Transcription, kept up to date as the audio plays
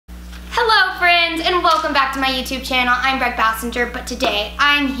friends, and welcome back to my YouTube channel. I'm Brec Bassinger, but today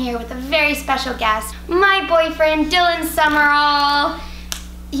I'm here with a very special guest, my boyfriend, Dylan Summerall.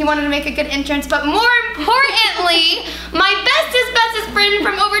 He wanted to make a good entrance, but more importantly, my bestest friend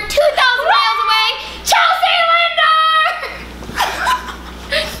from over 2,000 miles away, Chelsea Linder!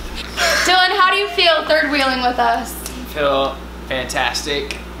 Dylan, how do you feel third wheeling with us? Feel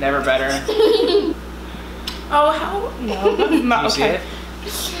fantastic. Never better. Oh, how? No. You see it?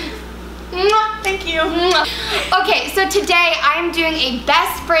 Thank you. Okay, so today I'm doing a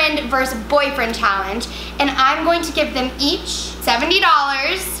best friend versus boyfriend challenge, and I'm going to give them each $70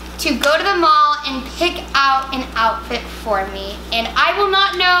 to go to the mall and pick out an outfit for me. And I will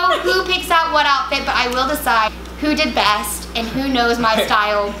not know who picks out what outfit, but I will decide who did best and who knows my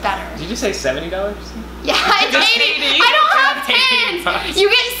style better. Did you just say $70? Yeah, it's 80. I don't have tens. You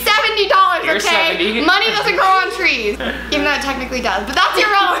get $70, You're okay? 70. Money doesn't grow on trees, even though it technically does, but that's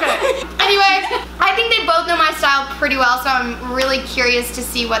irrelevant. Anyway, I think they both know my style pretty well, so I'm really curious to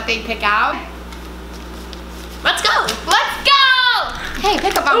see what they pick out. Let's go. Let's go. Hey,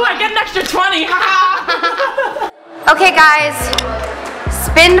 pick up my money. I get an extra 20. Okay, guys,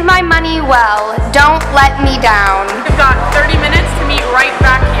 spend my money well. Don't let me down. We've got 30 minutes to meet right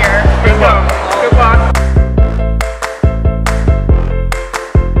back here. Good luck. Good luck.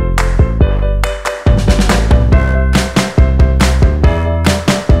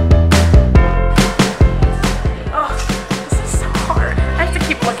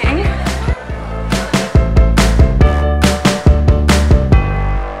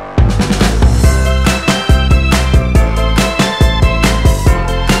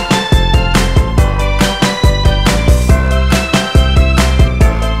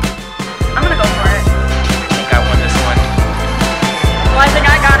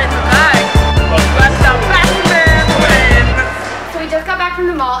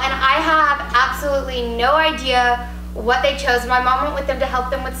 No idea what they chose. My mom went with them to help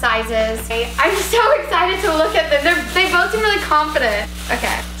them with sizes. I'm so excited to look at them. They both seem really confident.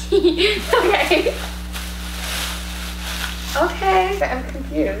 Okay. Okay. Okay. I'm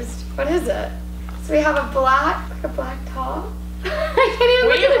confused. What is it? So we have a black top. I can't even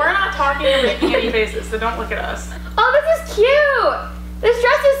look at it. We're not talking or making any faces, so don't look at us. Oh, this is cute. This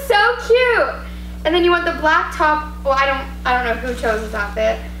dress is so cute. And then you want the black top. Well, I don't know who chose this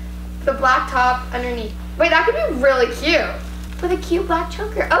outfit. The black top underneath. Wait, that could be really cute. With a cute black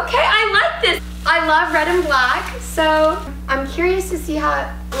choker. Okay, I like this. I love red and black, so I'm curious to see how it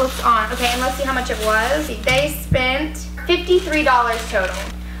looks on. Okay, and let's see how much it was. They spent $53 total.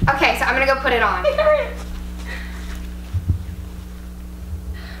 Okay, so I'm gonna go put it on.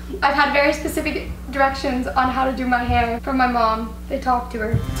 I've had very specific directions on how to do my hair from my mom. They talked to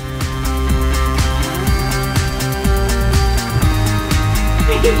her.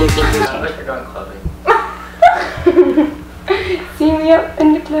 Sounds like you're going clubbing. See me up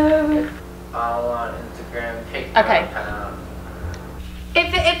in the club. All on Instagram. Okay.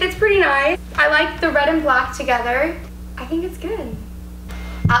 If it's pretty nice. I like the red and black together. I think it's good.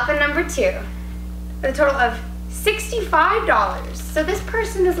 Outfit number 2. A total of $65. So this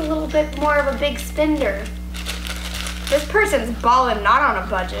person is a little bit more of a big spender. This person's balling, not on a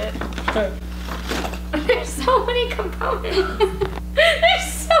budget. There's so many components.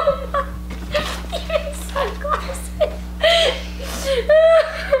 There's so much. Even sunglasses.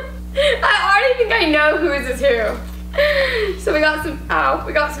 I already think I know whose is who. So we got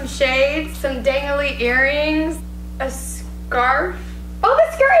some shades, some dangly earrings, a scarf. Oh,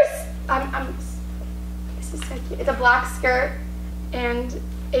 the skirt is this is so cute. It's a black skirt and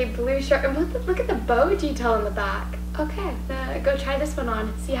a blue shirt. And look at the bow detail in the back. Okay, go try this one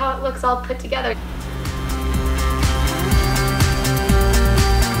on. See how it looks all put together.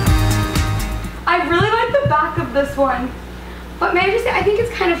 I really like the back of this one, but may I just say, I think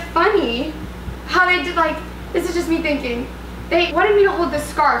it's kind of funny how they did, like, this is just me thinking, they wanted me to hold the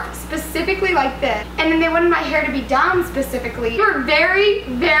scarf specifically like this, and then they wanted my hair to be down specifically. They were very,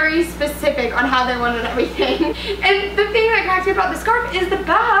 very specific on how they wanted everything. And the thing that cracks me about the scarf is the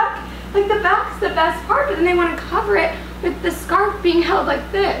back. Like, the back's the best part, but then they want to cover it with the scarf being held like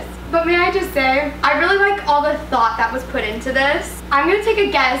this. But may I just say, I really like all the thought that was put into this. I'm gonna take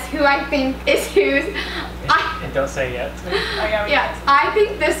a guess who I think is whose. And don't say yet. Yeah, I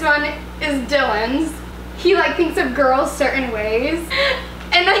think this one is Dylan's. He like thinks of girls certain ways.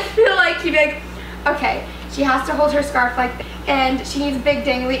 And I feel like he'd be like, okay, she has to hold her scarf like this, and she needs big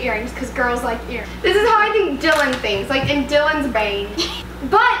dangly earrings because girls like earrings. This is how I think Dylan thinks, like in Dylan's brain.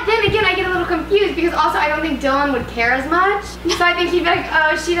 But then again, I get a little confused because also I don't think Dylan would care as much. So I think he'd be like,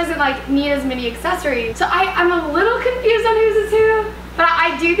 oh, she doesn't like need as many accessories. So I'm a little confused on whose is who. But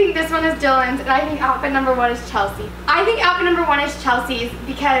I do think this one is Dylan's, and I think outfit number 1 is Chelsea. I think outfit number 1 is Chelsea's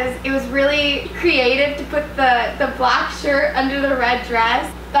because it was really creative to put the black shirt under the red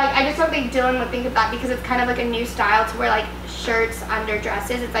dress. Like, I just don't think Dylan would think of that because it's kind of like a new style to wear like shirts under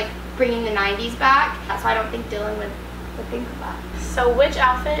dresses. It's like bringing the 90s back. That's why I don't think Dylan would think of that. So which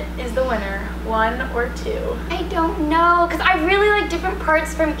outfit is the winner, 1 or 2? I don't know, because I really like different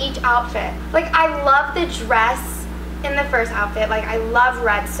parts from each outfit. Like, I love the dress in the first outfit. Like, I love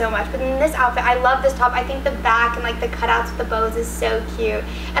red so much, but in this outfit, I love this top. I think the back and like the cutouts with the bows is so cute,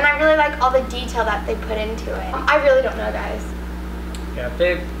 and I really like all the detail that they put into it. I really don't know, guys. Yeah,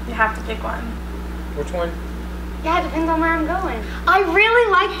 pick. You have to pick one. Which one? Yeah, it depends on where I'm going. I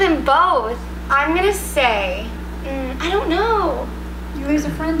really like them both. I'm gonna say, I don't know. You lose a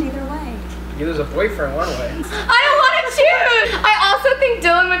friend either way. You lose a boyfriend one way. I don't want to choose. I also think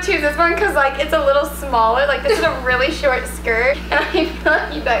Dylan would choose this one because like it's a little smaller. Like this is a really short skirt, and I feel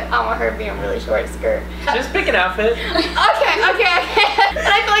like you'd be like, I want her to be a really short skirt. Just pick an outfit. Okay. And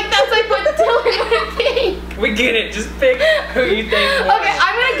I feel like that's like what Dylan would think. We get it. Just pick who you think won. Okay,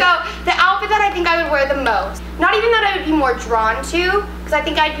 I'm gonna go the outfit that I think I would wear the most. Not even that I would be more drawn to, because I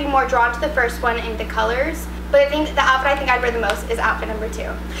think I'd be more drawn to the first one in the colors. But I think the outfit I think I'd wear the most is outfit number 2.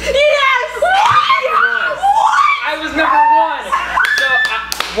 Yes! What? I was number 1.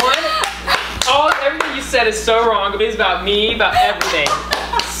 So, everything you said is so wrong. It's about me, about everything.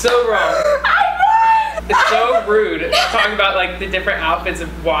 So wrong. It's so rude talking about like the different outfits of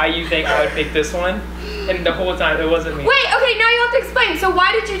why you think I would pick this one. And the whole time it wasn't me. Wait, okay, now you have to explain. So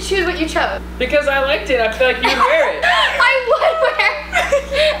why did you choose what you chose? Because I liked it. I feel like you'd wear it. I would wear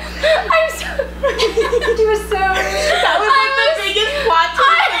it. I'm so... You were so... That was like the biggest plot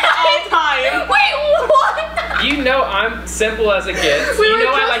twist of all time. Wait, what? You know I'm simple as it gets. We You were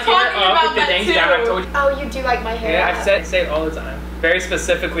know I just like getting talking up about with the that things too. down. I've told you. Oh, you do like my hair. Yeah, I say it all the time. Very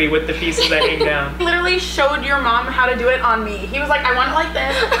specifically with the pieces that hang down. He literally showed your mom how to do it on me. He was like, I want it like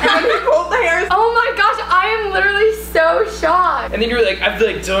this. And then he pulled the hair. Oh my gosh, I am literally so shocked. And then you were like, I feel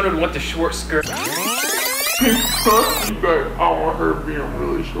like Dylan would want the short skirt. I want her to be a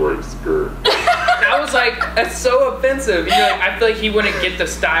really short skirt. I was like, that's so offensive. You're like, I feel like he wouldn't get the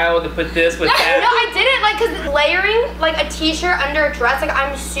style to put this with No, that. I didn't, like, because layering, like, a t-shirt under a dress, like,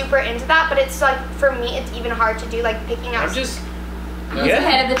 I'm super into that, but it's, like, for me, it's even hard to do, like, picking out. I'm just, He's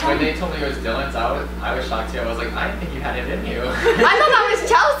ahead of the When time. they told me it was Dylan's, I was shocked too. I was like, I didn't think you had it in you. I thought that was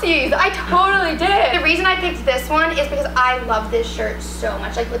Chelsea's. I totally did. The reason I picked this one is because I love this shirt so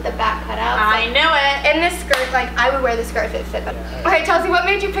much, like, with the back cutouts. I Like, knew it. and this skirt, like, I would wear the skirt if it fit them. Okay, Chelsea, what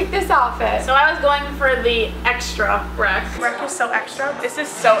made you pick this outfit? So I was going for the extra Brec. Brec is so extra. This is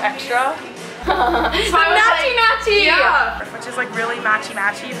so extra. So matchy-matchy. Yeah. Which is like really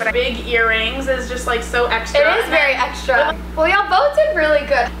matchy-matchy, but big earrings is just like so extra. It is very extra. Well, y'all both did really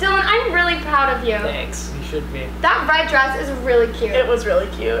good. Dylan, I'm really proud of you. thanks. You should be. That red dress is really cute. It was really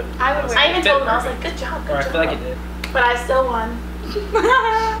cute. I would wear I it. even told him, I was like, good job, Or good I job. feel like it did. But I still won.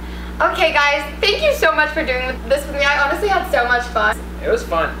 Okay, guys, thank you so much for doing this with me. I honestly had so much fun. It was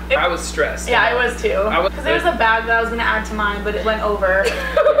fun. I was stressed. Yeah, I was too. Because there was a bag that I was going to add to mine, but it went over. But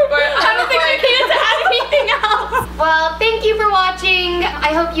I don't think we needed to add anything else. Well, thank you for watching.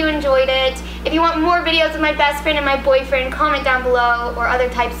 I hope you enjoyed it. If you want more videos of my best friend and my boyfriend, comment down below, or other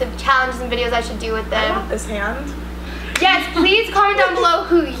types of challenges and videos I should do with I them. want this hand. Yes, please comment down below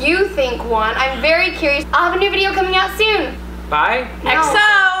who you think won. I'm very curious. I'll have a new video coming out soon. Bye. No.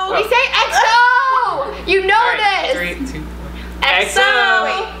 XO! We say XO! You know All right, this. 3, 2, 1. XO!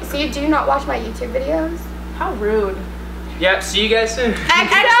 Wait, so you do not watch my YouTube videos? How rude. Yeah, see you guys soon.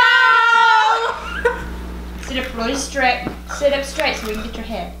 XO! Sit up really straight. Sit up straight so we can get your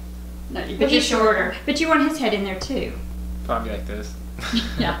head. No, but you're shorter. But you want his head in there too. Probably like this.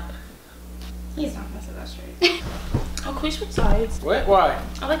 Yeah. He's not gonna sit that straight. Oh, can we switch sides? What? Why?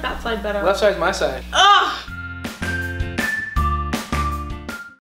 I like that side better. Left side's my side. Ugh!